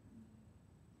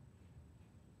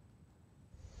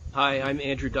Hi, I'm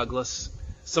Andrew Douglas.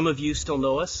 Some of you still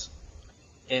know us,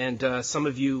 and some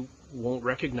of you won't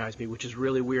recognize me, which is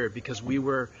really weird because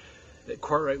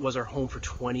Courtright was our home for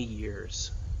 20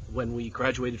 years. When we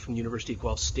graduated from the University of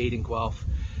Guelph, stayed in Guelph,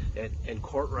 and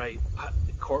Courtright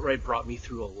brought me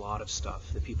through a lot of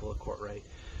stuff, the people of Courtright.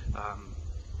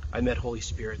 I met Holy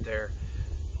Spirit there.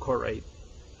 Courtright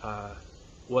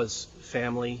was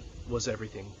family, was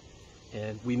everything,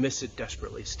 and we miss it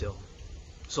desperately still.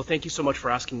 So thank you so much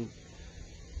for asking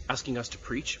us to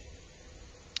preach.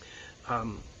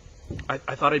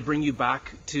 I thought I'd bring you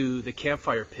back to the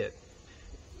campfire pit.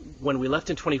 When we left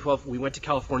in 2012, we went to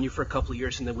California for a couple of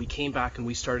years, and then we came back and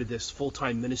we started this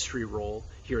full-time ministry role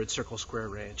here at Circle Square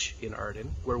Ranch in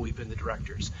Arden, where we've been the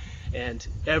directors. And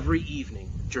every evening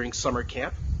during summer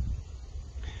camp,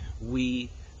 we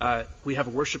have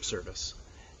a worship service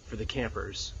for the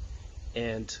campers.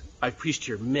 And I've preached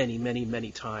here many, many,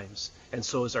 many times, and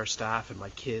so has our staff and my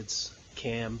kids,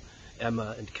 Cam,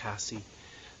 Emma, and Cassie.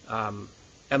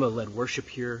 Emma led worship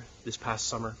here this past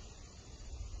summer.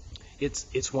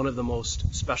 It's one of the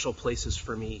most special places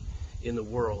for me in the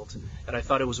world, and I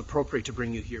thought it was appropriate to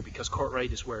bring you here because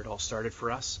Courtright is where it all started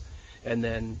for us. And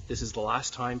then this is the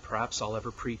last time perhaps I'll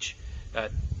ever preach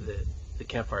at the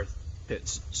campfire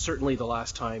pits. Certainly the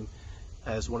last time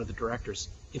as one of the directors.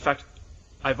 In fact,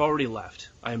 I've already left.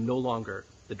 I am no longer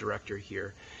the director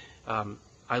here.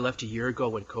 I left a year ago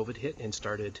when COVID hit and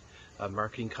started a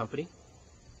marketing company,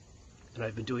 and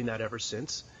I've been doing that ever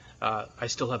since. I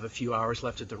still have a few hours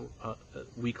left at the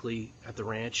weekly at the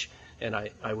ranch, and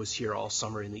I was here all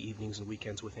summer in the evenings and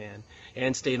weekends with Ann.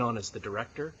 Ann stayed on as the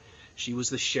director. She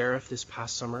was the sheriff this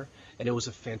past summer, and it was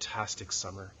a fantastic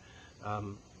summer. I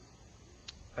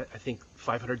think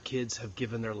 500 kids have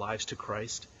given their lives to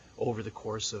Christ over the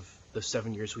course of the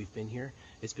 7 years we've been here.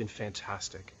 It's been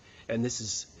fantastic. And this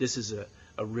is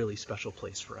a really special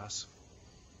place for us.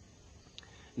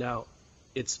 Now,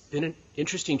 it's been an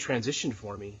interesting transition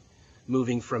for me,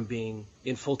 moving from being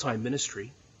in full-time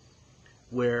ministry,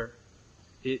 where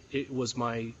it was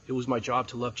my job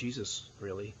to love Jesus,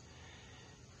 really.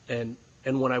 And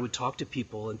when I would talk to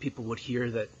people and people would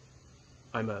hear that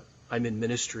I'm in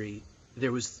ministry,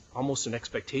 there was almost an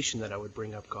expectation that I would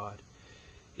bring up God.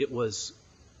 It was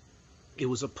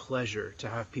a pleasure to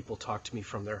have people talk to me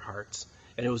from their hearts,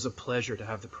 and it was a pleasure to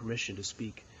have the permission to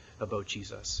speak about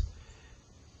Jesus.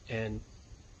 And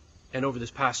over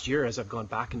this past year, as I've gone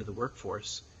back into the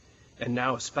workforce, and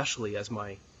now especially as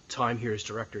my time here as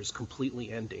director is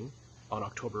completely ending on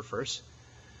October 1st,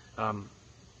 I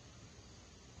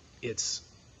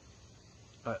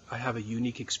have a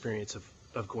unique experience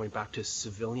of going back to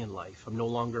civilian life. I'm no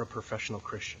longer a professional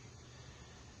Christian.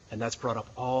 And that's brought up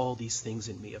all these things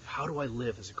in me of how do I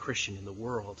live as a Christian in the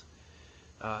world,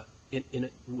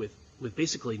 with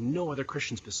basically no other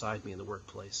Christians beside me in the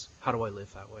workplace. How do I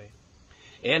live that way?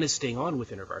 Anne is staying on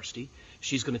with InterVarsity.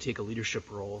 She's going to take a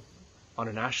leadership role on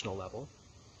a national level.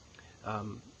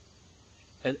 And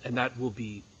that will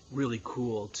be really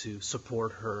cool to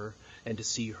support her and to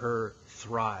see her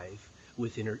thrive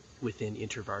within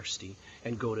InterVarsity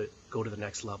and go to the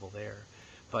next level there.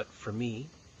 But for me,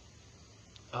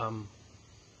 I'm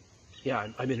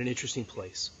in an interesting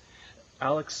place.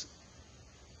 Alex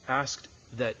asked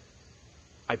that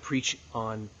I preach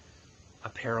on a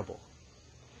parable.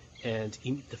 And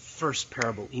the first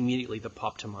parable immediately that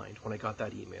popped to mind when I got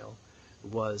that email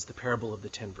was the parable of the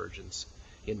 10 virgins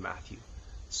in Matthew.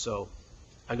 So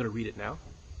I'm going to read it now.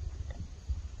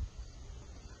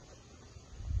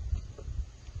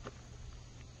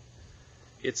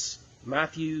 It's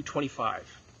Matthew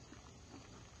 25.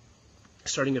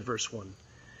 Starting at verse 1.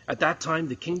 At that time,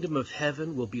 the kingdom of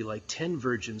heaven will be like 10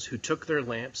 virgins who took their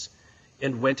lamps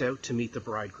and went out to meet the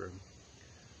bridegroom.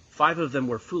 5 of them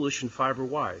were foolish and 5 were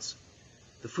wise.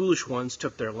 The foolish ones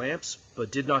took their lamps,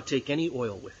 but did not take any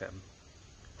oil with them.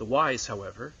 The wise,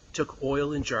 however, took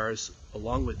oil in jars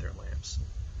along with their lamps.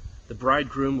 The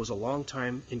bridegroom was a long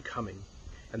time in coming,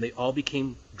 and they all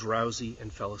became drowsy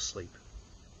and fell asleep.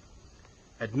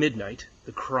 At midnight,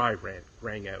 the cry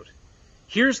rang out,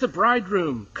 "Here's the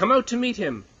bridegroom! Come out to meet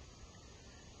him!"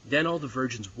 Then all the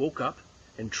virgins woke up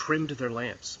and trimmed their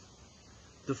lamps.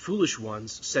 The foolish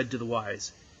ones said to the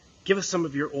wise, "Give us some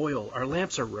of your oil. Our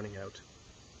lamps are running out."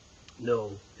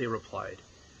 "No," they replied.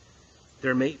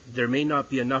 There may not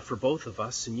be enough for both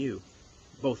us and you.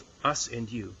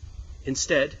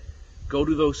 Instead, go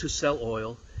to those who sell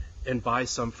oil and buy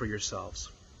some for yourselves."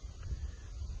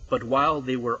 But while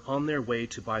they were on their way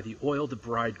to buy the oil, the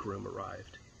bridegroom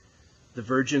arrived. The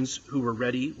virgins who were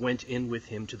ready went in with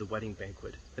him to the wedding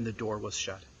banquet, and the door was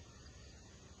shut.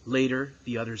 Later,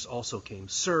 the others also came.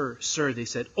 Sir, sir, they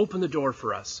said, open the door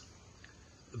for us.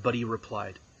 But he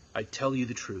replied, I tell you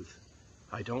the truth,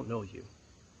 I don't know you.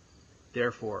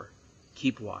 Therefore,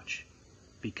 keep watch,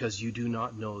 because you do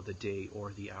not know the day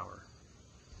or the hour.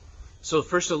 So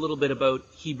first, a little bit about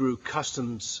Hebrew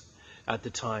customs at the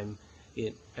time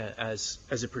as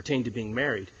it pertained to being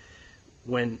married.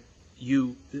 When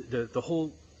the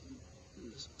whole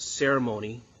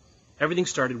ceremony, everything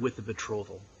started with the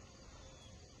betrothal.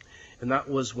 And that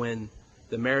was when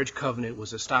the marriage covenant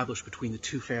was established between the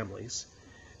two families,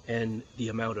 and the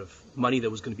amount of money that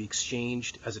was going to be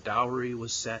exchanged as a dowry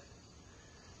was set.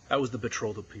 That was the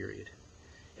betrothal period.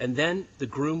 And then the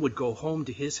groom would go home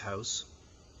to his house,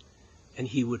 and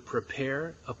he would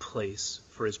prepare a place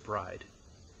for his bride,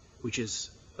 which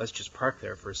is, let's just park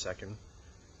there for a second.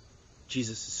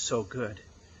 Jesus is so good.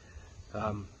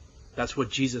 That's what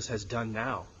Jesus has done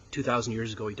now. 2,000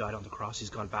 years ago, he died on the cross. He's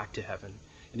gone back to heaven,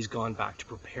 and he's gone back to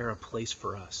prepare a place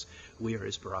for us. We are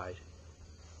his bride.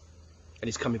 And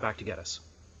he's coming back to get us.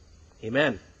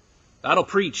 Amen. That'll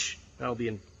preach. That'll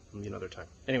be another time.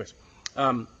 Anyways,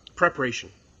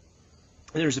 preparation.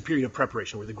 And there's a period of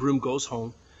preparation where the groom goes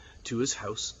home to his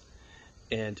house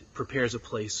and prepares a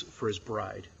place for his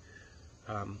bride.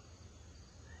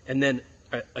 And then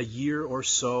a year or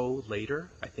so later,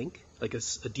 I think, like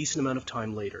a decent amount of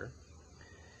time later,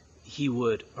 he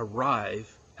would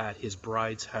arrive at his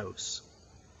bride's house,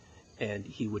 and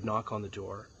he would knock on the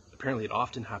door. Apparently it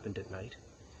often happened at night,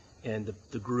 and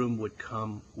the groom would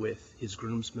come with his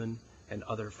groomsmen and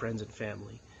other friends and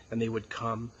family, and they would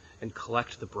come and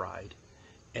collect the bride,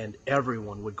 and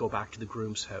everyone would go back to the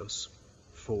groom's house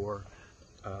for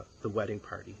the wedding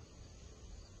party.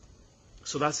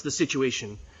 So that's the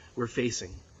situation we're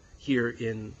facing here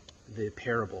in the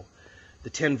parable.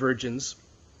 The 10 virgins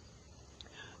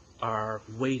are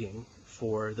waiting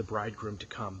for the bridegroom to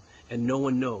come, and no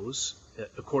one knows.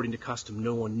 According to custom,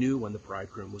 no one knew when the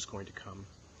bridegroom was going to come.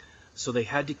 So they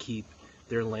had to keep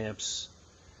their lamps,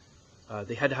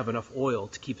 they had to have enough oil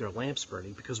to keep their lamps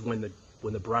burning, because when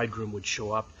the bridegroom would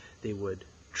show up, they would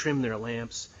trim their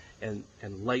lamps, and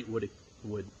light would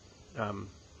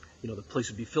the place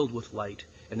would be filled with light,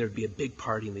 and there'd be a big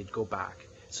party, and they'd go back.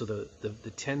 So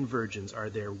the 10 virgins are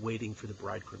there waiting for the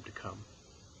bridegroom to come.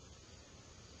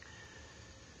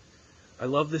 I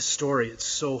love this story. It's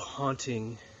so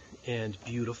haunting and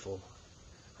beautiful.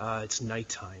 It's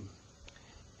nighttime,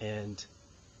 and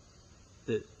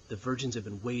the virgins have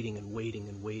been waiting and waiting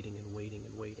and waiting and waiting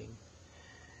and waiting,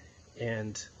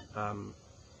 and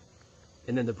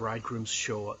then the bridegroom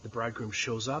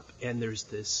shows up, and there's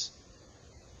this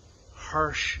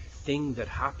harsh thing that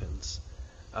happens.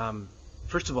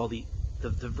 First of all, the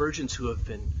virgins who have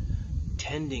been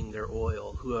tending their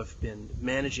oil, who have been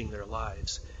managing their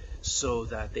lives so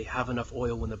that they have enough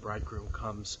oil when the bridegroom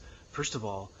comes, first of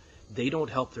all, they don't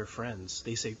help their friends.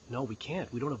 They say, no, we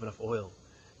can't. We don't have enough oil.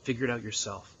 Figure it out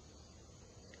yourself.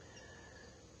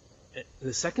 And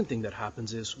the second thing that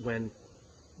happens is when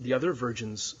the other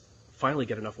virgins finally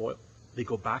get enough oil, they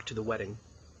go back to the wedding.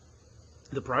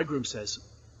 The bridegroom says,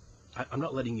 I'm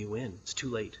not letting you in. It's too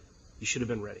late. You should have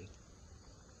been ready.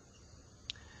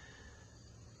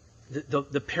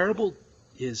 The parable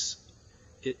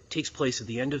it takes place at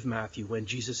the end of Matthew, when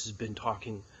Jesus has been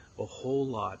talking a whole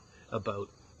lot about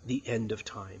the end of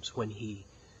times, when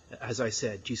as I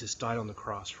said, Jesus died on the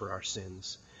cross for our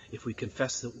sins. If we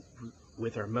confess that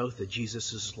with our mouth that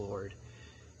Jesus is Lord,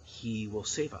 he will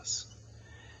save us.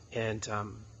 And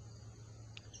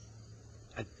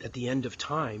at the end of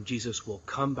time, Jesus will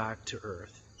come back to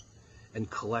earth and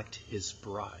collect his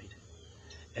bride.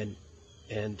 And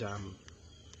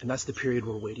that's the period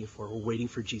we're waiting for. We're waiting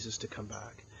for Jesus to come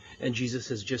back. And Jesus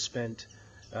has just spent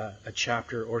a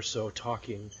chapter or so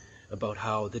talking about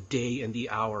how the day and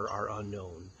the hour are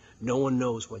unknown. No one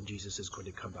knows when Jesus is going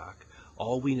to come back.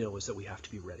 All we know is that we have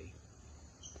to be ready.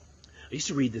 I used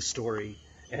to read this story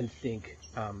and think,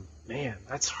 man,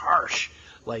 that's harsh.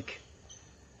 Like,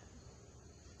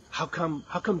 how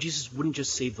come Jesus wouldn't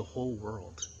just save the whole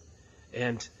world?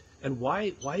 And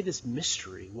why this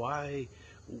mystery? Why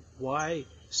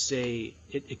say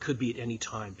it could be at any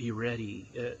time? Be ready.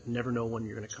 Never know when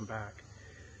you're going to come back.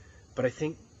 But I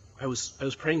think I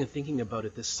was praying and thinking about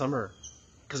it this summer,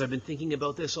 because I've been thinking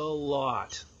about this a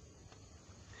lot.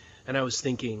 And I was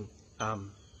thinking,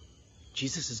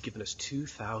 Jesus has given us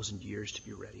 2,000 years to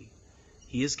be ready.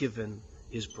 He has given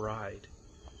his bride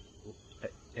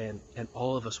and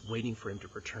all of us waiting for him to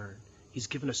return. He's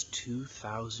given us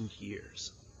 2,000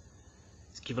 years.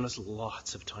 He's given us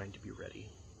lots of time to be ready.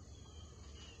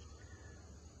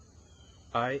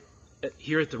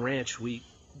 Here at the ranch, we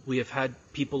have had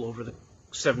people over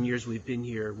 7 years we've been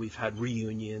here, we've had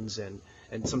reunions, and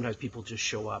sometimes people just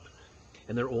show up,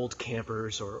 and they're old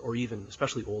campers or even,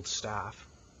 especially old staff.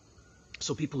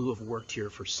 So people who have worked here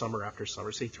for summer after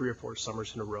summer, say 3 or 4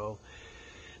 summers in a row,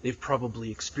 they've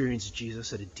probably experienced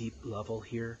Jesus at a deep level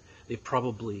here. They've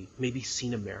probably maybe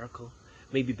seen a miracle,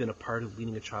 maybe been a part of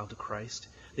leading a child to Christ.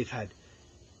 They've had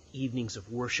evenings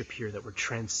of worship here that were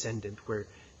transcendent, where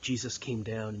Jesus came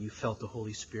down and you felt the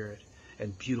Holy Spirit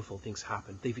and beautiful things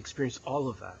happened. They've experienced all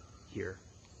of that here.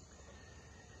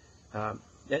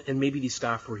 And maybe these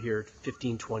staff were here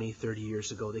 15, 20, 30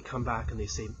 years ago. They come back and they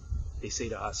say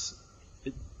to us,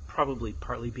 probably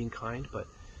partly being kind, but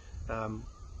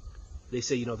they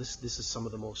say, this is some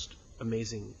of the most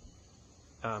amazing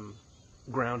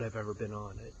ground I've ever been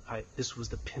on. This was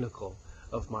the pinnacle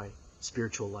of my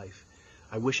spiritual life.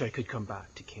 I wish I could come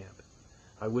back to camp.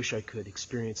 I wish I could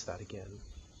experience that again.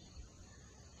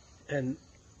 And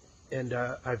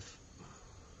I've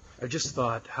just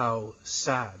thought how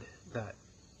sad that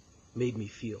made me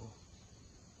feel.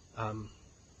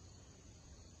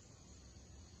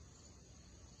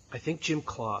 I think Jim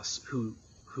Kloss, who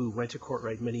went to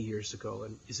Courtright many years ago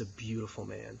and is a beautiful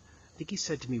man, I think he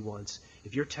said to me once,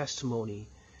 if your testimony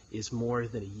is more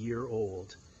than a year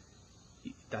old,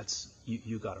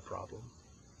 you got a problem.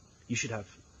 You should have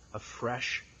a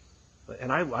fresh,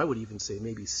 and I would even say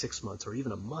maybe 6 months or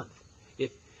even a month.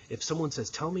 If someone says,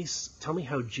 tell me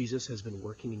how Jesus has been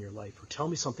working in your life, or tell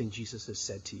me something Jesus has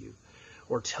said to you,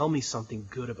 or tell me something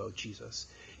good about Jesus,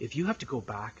 if you have to go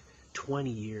back 20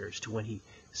 years to when he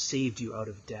saved you out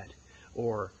of debt,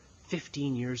 or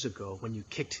 15 years ago when you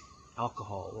kicked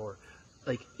alcohol, or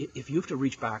if you have to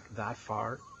reach back that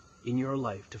far in your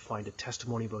life to find a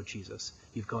testimony about Jesus,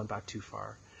 you've gone back too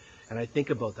far. And I think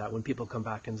about that when people come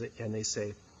back and they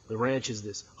say, the ranch is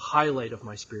this highlight of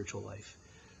my spiritual life.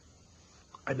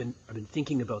 I've been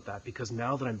thinking about that, because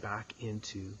now that I'm back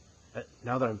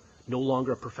now that I'm no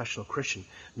longer a professional Christian,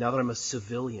 now that I'm a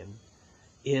civilian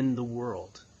in the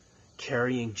world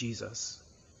carrying Jesus,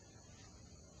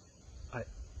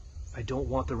 I don't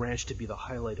want the ranch to be the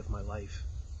highlight of my life.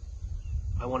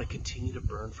 I want to continue to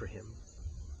burn for him.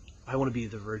 I want to be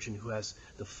the virgin who has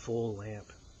the full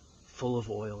lamp, full of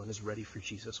oil, and is ready for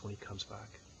Jesus when he comes back.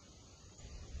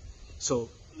 So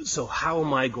how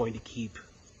am I going to keep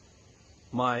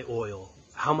my oil?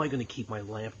 How am I going to keep my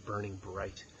lamp burning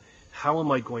bright? How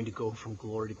am I going to go from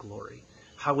glory to glory?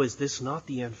 How is this not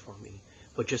the end for me,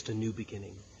 but just a new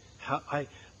beginning?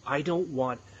 I don't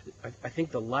want, I think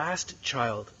the last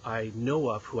child I know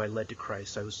of who I led to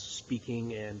Christ, I was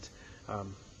speaking, and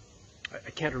I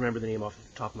can't remember the name off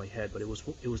the top of my head, but it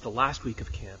was the last week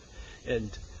of camp, and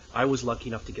I was lucky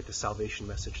enough to get the salvation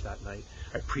message that night.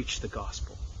 I preached the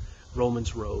gospel,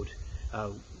 Romans Road.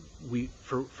 Though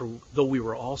we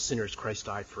were all sinners, Christ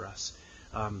died for us.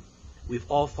 We've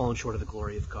all fallen short of the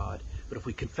glory of God, but if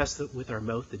we confess that with our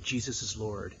mouth that Jesus is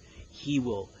Lord, he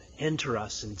will enter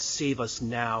us and save us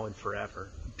now and forever.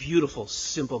 Beautiful,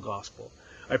 simple gospel.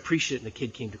 I preached it and a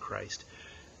kid came to Christ.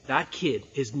 That kid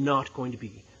is not going to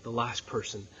be the last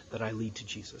person that I lead to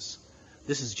Jesus.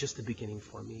 This is just the beginning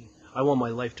for me. I want my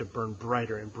life to burn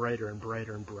brighter and brighter and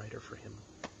brighter and brighter for him.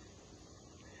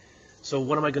 So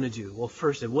what am I going to do? Well,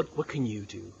 first, what can you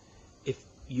do? If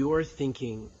you're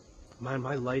thinking, my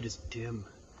light is dim,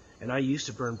 and I used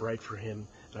to burn bright for him,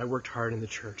 and I worked hard in the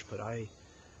church, but I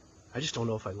just don't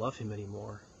know if I love him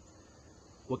anymore.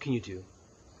 What can you do?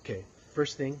 Okay,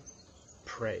 first thing,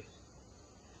 pray.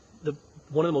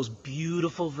 One of the most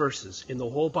beautiful verses in the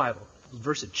whole Bible, the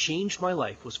verse that changed my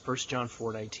life, was 1 John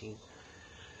 4:19.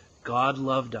 God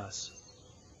loved us.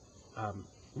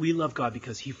 We love God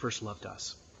because he first loved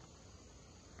us.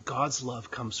 God's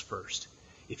love comes first.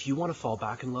 If you want to fall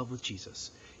back in love with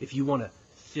Jesus, if you want to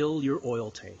fill your oil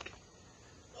tank,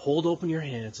 hold open your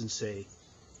hands and say,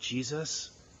 Jesus,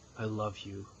 I love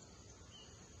you,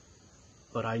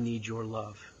 but I need your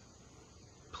love.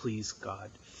 Please, God,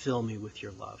 fill me with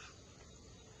your love.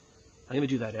 I'm going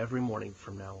to do that every morning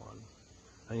from now on.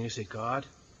 I'm going to say, God,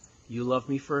 you love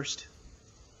me first.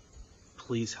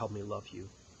 Please help me love you.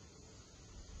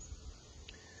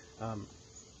 I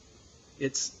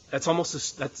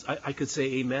could say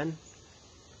amen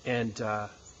and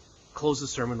close the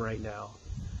sermon right now.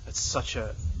 That's such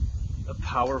a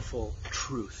powerful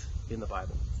truth in the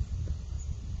Bible.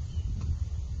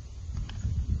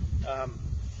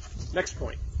 Next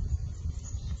point.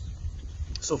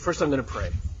 So first I'm going to pray,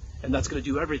 and that's going to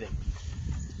do everything.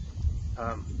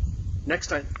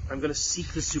 Next I'm going to seek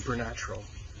the supernatural.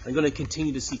 I'm going to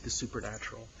continue to seek the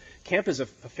supernatural. Camp is a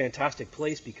fantastic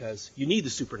place because you need the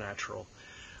supernatural.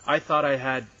 I thought I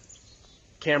had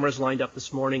cameras lined up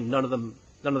this morning. None of them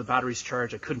none of the batteries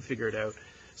charged. I couldn't figure it out.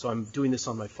 So I'm doing this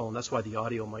on my phone. That's why the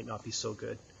audio might not be so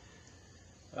good.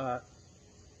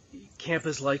 Camp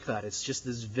is like that. It's just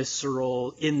this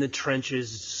visceral, in the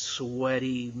trenches,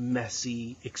 sweaty,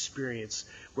 messy experience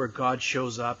where God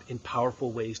shows up in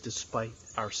powerful ways despite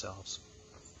ourselves.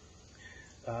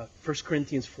 1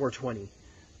 Corinthians 4:20,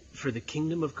 for the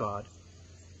kingdom of God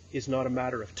is not a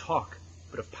matter of talk,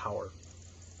 but of power.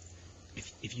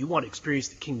 If you want to experience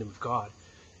the kingdom of God,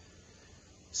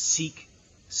 seek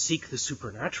the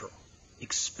supernatural.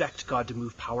 Expect God to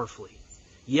move powerfully.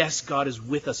 Yes, God is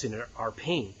with us in our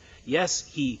pain. Yes,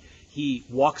 He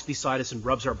walks beside us and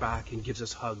rubs our back and gives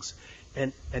us hugs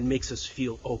and makes us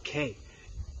feel okay.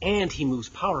 And He moves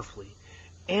powerfully.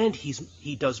 And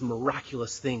He does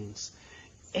miraculous things.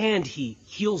 And He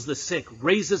heals the sick,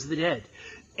 raises the dead.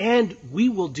 And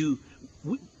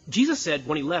Jesus said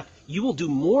when He left, you will do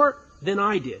more than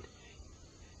I did.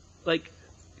 Like,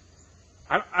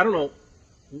 I don't know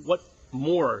what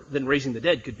more than raising the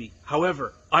dead could be.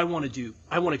 However, I want to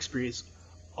experience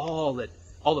all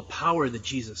the power that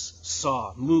Jesus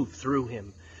saw move through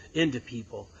Him into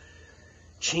people,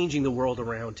 changing the world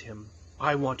around Him.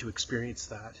 I want to experience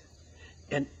that.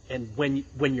 And when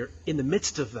you're in the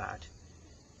midst of that,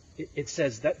 it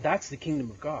says that's the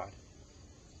kingdom of God.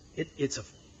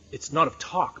 It's not of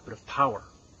talk, but of power.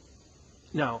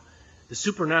 Now, the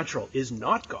supernatural is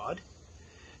not God.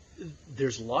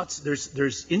 There's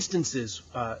instances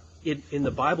in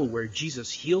the Bible where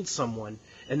Jesus healed someone,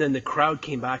 and then the crowd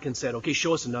came back and said, okay,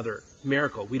 show us another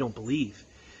miracle. We don't believe.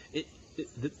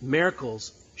 The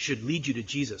miracles should lead you to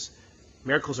Jesus.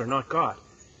 Miracles are not God,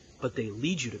 but they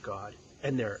lead you to God,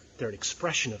 and they're an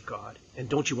expression of God. And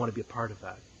don't you want to be a part of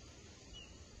that?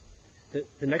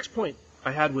 The next point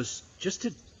I had was just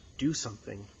to do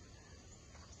something.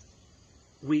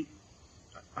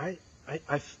 I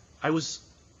was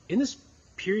in this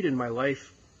period in my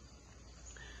life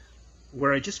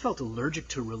where I just felt allergic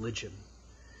to religion.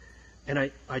 And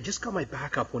I just got my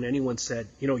back up when anyone said,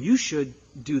 you should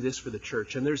do this for the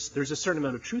church. And there's a certain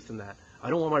amount of truth in that. I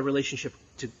don't want my relationship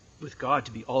with God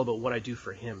to be all about what I do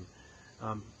for Him.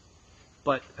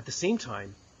 But at the same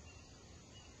time,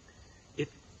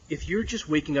 if you're just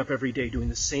waking up every day doing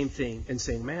the same thing and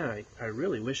saying, man, I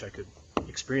really wish I could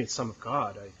experience some of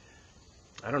God,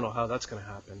 I don't know how that's going to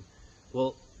happen.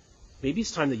 Well, maybe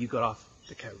it's time that you got off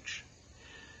the couch.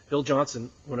 Bill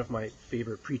Johnson, one of my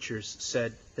favorite preachers,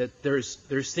 said that there's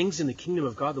things in the kingdom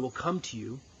of God that will come to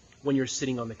you when you're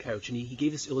sitting on the couch. And he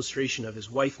gave this illustration of his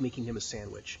wife making him a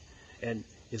sandwich. And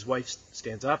his wife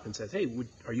stands up and says, hey,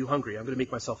 are you hungry? I'm going to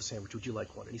make myself a sandwich. Would you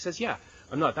like one? And he says, yeah,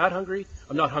 I'm not that hungry.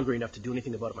 I'm not hungry enough to do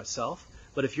anything about it myself.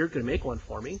 But if you're going to make one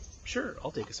for me, sure,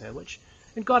 I'll take a sandwich.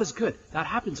 And God is good. That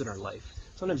happens in our life.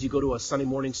 Sometimes you go to a Sunday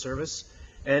morning service,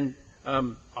 and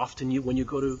often when you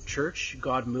go to church,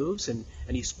 God moves and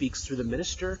He speaks through the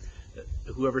minister,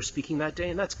 whoever's speaking that day,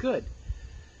 and that's good.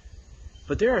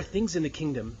 But there are things in the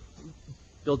kingdom,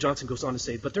 Bill Johnson goes on to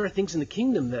say, but there are things in the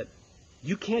kingdom that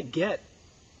you can't get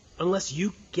unless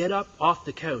you get up off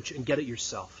the couch and get it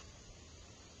yourself.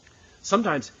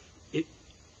 Sometimes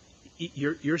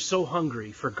you're so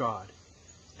hungry for God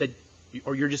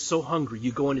or you're just so hungry,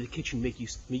 you go into the kitchen,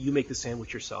 you make the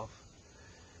sandwich yourself.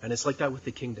 And it's like that with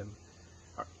the kingdom.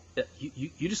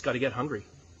 You just got to get hungry.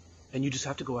 And you just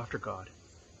have to go after God.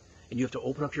 And you have to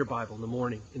open up your Bible in the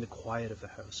morning in the quiet of the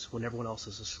house when everyone else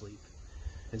is asleep.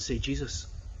 And say, Jesus,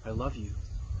 I love you.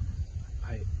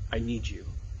 I need you.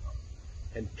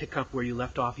 And pick up where you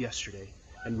left off yesterday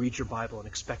and read your Bible and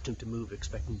expect Him to move,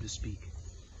 expect Him to speak.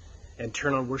 And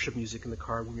turn on worship music in the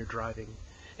car when you're driving.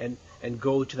 And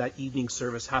go to that evening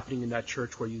service happening in that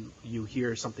church where you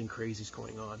hear something crazy is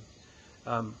going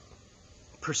on.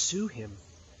 Pursue Him.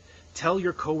 Tell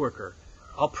your coworker,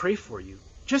 I'll pray for you.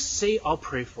 Just say, I'll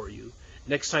pray for you.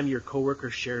 Next time your coworker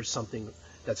shares something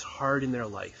that's hard in their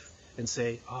life, and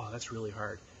say, oh, that's really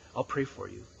hard. I'll pray for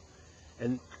you.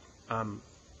 And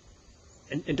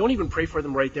don't even pray for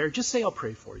them right there. Just say, I'll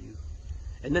pray for you.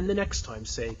 And then the next time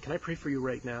say, can I pray for you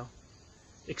right now?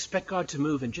 Expect God to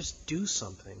move and just do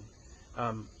something.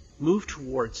 Move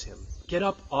towards Him. Get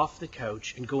up off the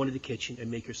couch and go into the kitchen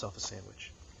and make yourself a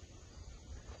sandwich.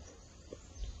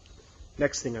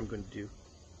 Next thing I'm going to do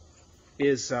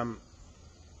is, and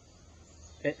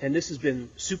this has been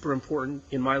super important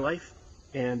in my life,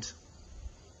 and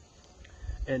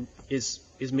is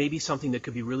maybe something that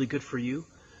could be really good for you.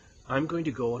 I'm going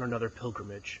to go on another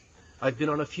pilgrimage. I've been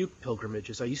on a few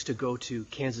pilgrimages. I used to go to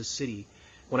Kansas City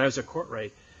when I was at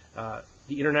Courtright,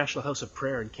 the International House of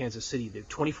Prayer in Kansas City. They have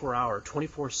 24-hour,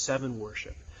 24/7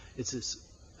 worship. It's this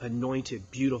anointed,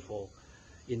 beautiful,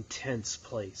 intense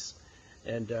place.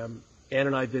 And Ann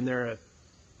and I have been there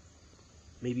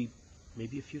maybe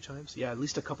a few times. Yeah, at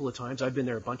least a couple of times. I've been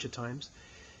there a bunch of times.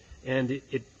 And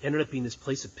it ended up being this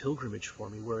place of pilgrimage for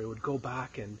me, where I would go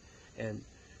back and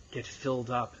get filled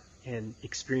up and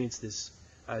experience this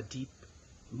deep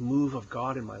move of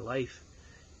God in my life.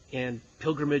 And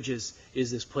pilgrimage is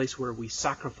this place where we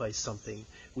sacrifice something.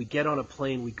 We get on a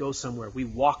plane, we go somewhere, we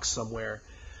walk somewhere,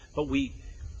 but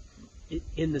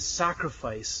in the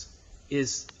sacrifice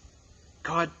is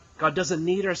God doesn't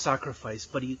need our sacrifice,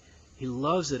 but He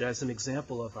loves it as an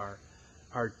example of our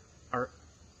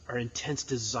intense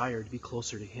desire to be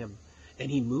closer to Him, and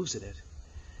He moves in it.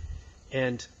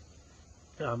 And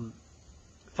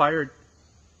fire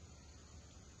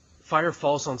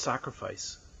falls on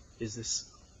sacrifice is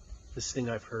this thing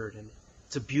I've heard, and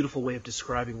it's a beautiful way of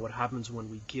describing what happens when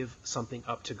we give something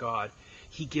up to God.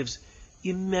 He gives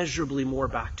immeasurably more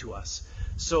back to us.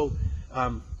 So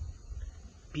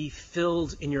be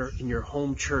filled in your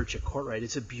home church at Courtright.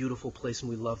 It's a beautiful place, and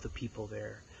we love the people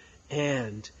there.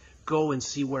 And go and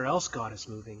see where else God is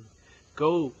moving.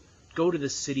 Go to the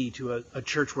city, to a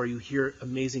church where you hear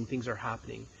amazing things are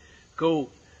happening. Go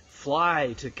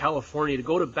fly to California, to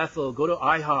go to Bethel, go to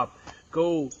IHOP,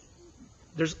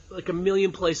 there's like a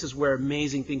million places where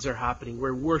amazing things are happening,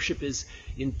 where worship is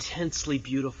intensely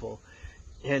beautiful.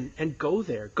 And go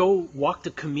there. Go walk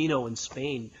the Camino in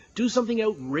Spain. Do something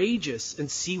outrageous and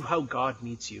see how God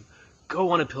meets you.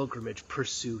 Go on a pilgrimage.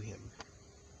 Pursue Him.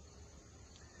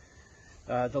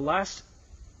 The last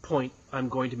point I'm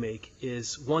going to make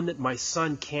is one that my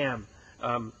son Cam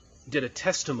did a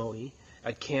testimony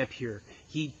at camp here.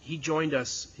 He joined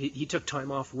us. He took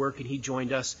time off work and he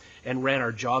joined us and ran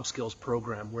our job skills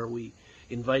program, where we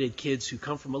invited kids who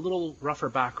come from a little rougher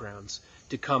backgrounds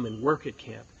to come and work at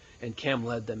camp. And Cam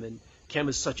led them. And Cam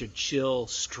is such a chill,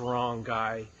 strong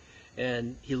guy,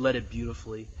 and he led it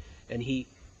beautifully. And he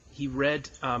read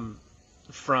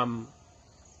from.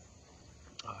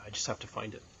 I just have to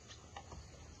find it.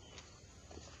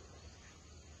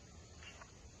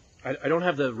 I don't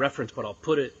have the reference, but I'll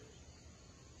put it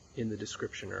in the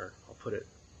description, or I'll put it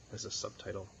as a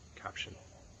subtitle caption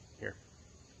here.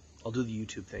 I'll do the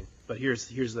YouTube thing, but here's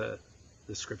the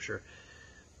scripture.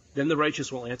 Then the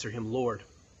righteous will answer him, Lord,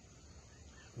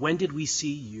 when did we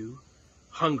see you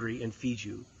hungry and feed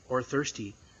you, or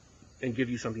thirsty and give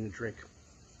you something to drink?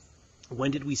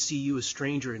 When did we see you a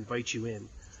stranger and invite you in,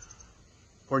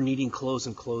 or needing clothes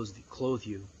and clothe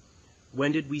you?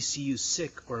 When did we see you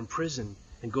sick or in prison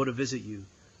and go to visit you?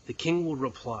 The king will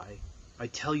reply, I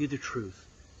tell you the truth.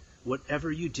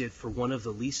 Whatever you did for one of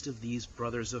the least of these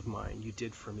brothers of mine, you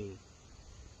did for me.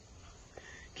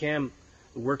 Cam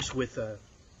works with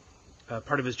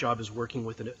part of his job is working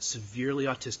with a severely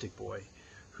autistic boy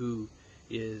who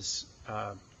is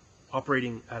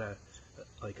operating at a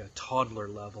toddler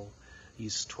level.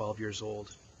 He's 12 years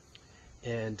old,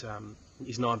 and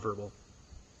he's nonverbal.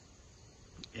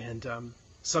 And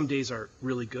some days are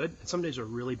really good, and some days are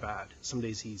really bad. Some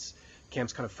days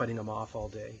Cam's kind of fighting him off all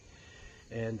day.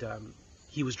 And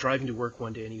he was driving to work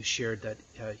one day, and he shared that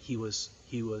he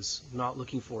was not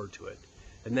looking forward to it.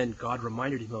 And then God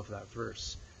reminded him of that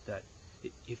verse, that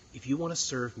if you want to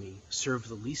serve me, serve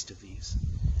the least of these.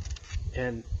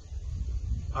 And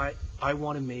I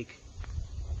want to make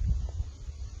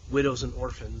widows and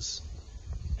orphans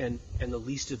and the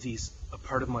least of these a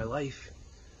part of my life.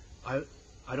 I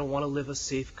don't want to live a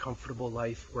safe, comfortable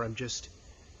life where I'm just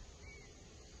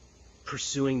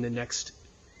pursuing the next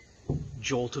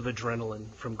jolt of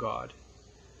adrenaline from God.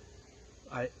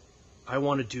 I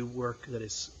want to do work that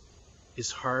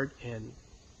is hard and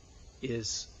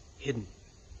is hidden.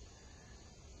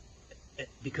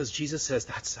 Because Jesus says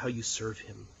that's how you serve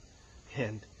Him.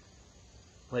 And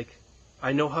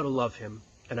I know how to love Him,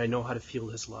 and I know how to feel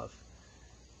His love.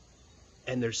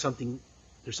 And there's something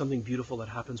beautiful that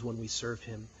happens when we serve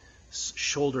Him,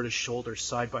 shoulder to shoulder,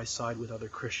 side by side with other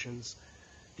Christians.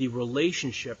 The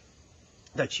relationship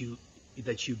that you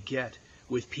get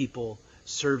with people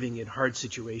serving in hard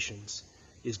situations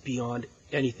is beyond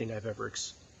anything I've ever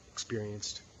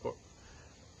experienced.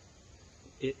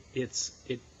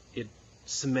 It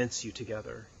cements you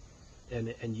together,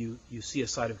 and you see a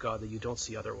side of God that you don't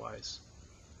see otherwise.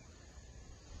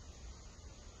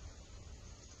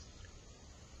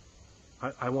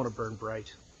 I want to burn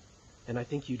bright, and I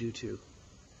think you do too,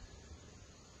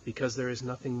 because there is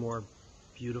nothing more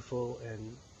beautiful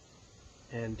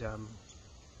and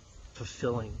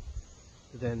fulfilling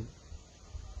than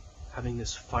having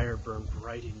this fire burn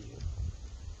bright in you.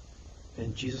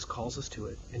 And Jesus calls us to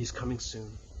it, and He's coming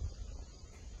soon.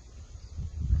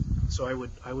 So I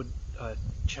would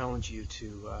challenge you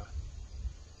to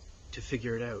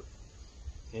figure it out,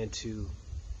 and to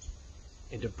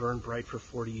burn bright for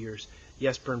 40 years.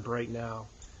 Yes, burn bright now.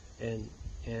 And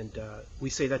we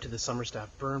say that to the summer staff.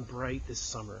 Burn bright this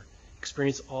summer.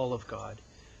 Experience all of God.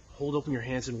 Hold open your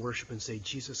hands in worship and say,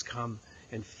 Jesus, come,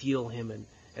 and feel him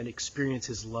and experience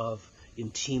his love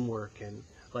in teamwork, and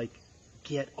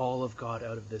get all of God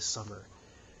out of this summer.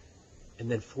 And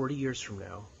then 40 years from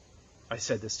now, I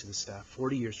said this to the staff,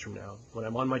 40 years from now, when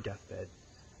I'm on my deathbed,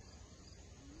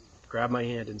 grab my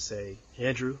hand and say,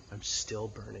 Andrew, I'm still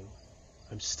burning.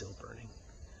 I'm still burning.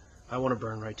 I want to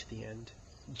burn right to the end.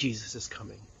 Jesus is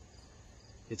coming.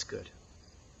 It's good.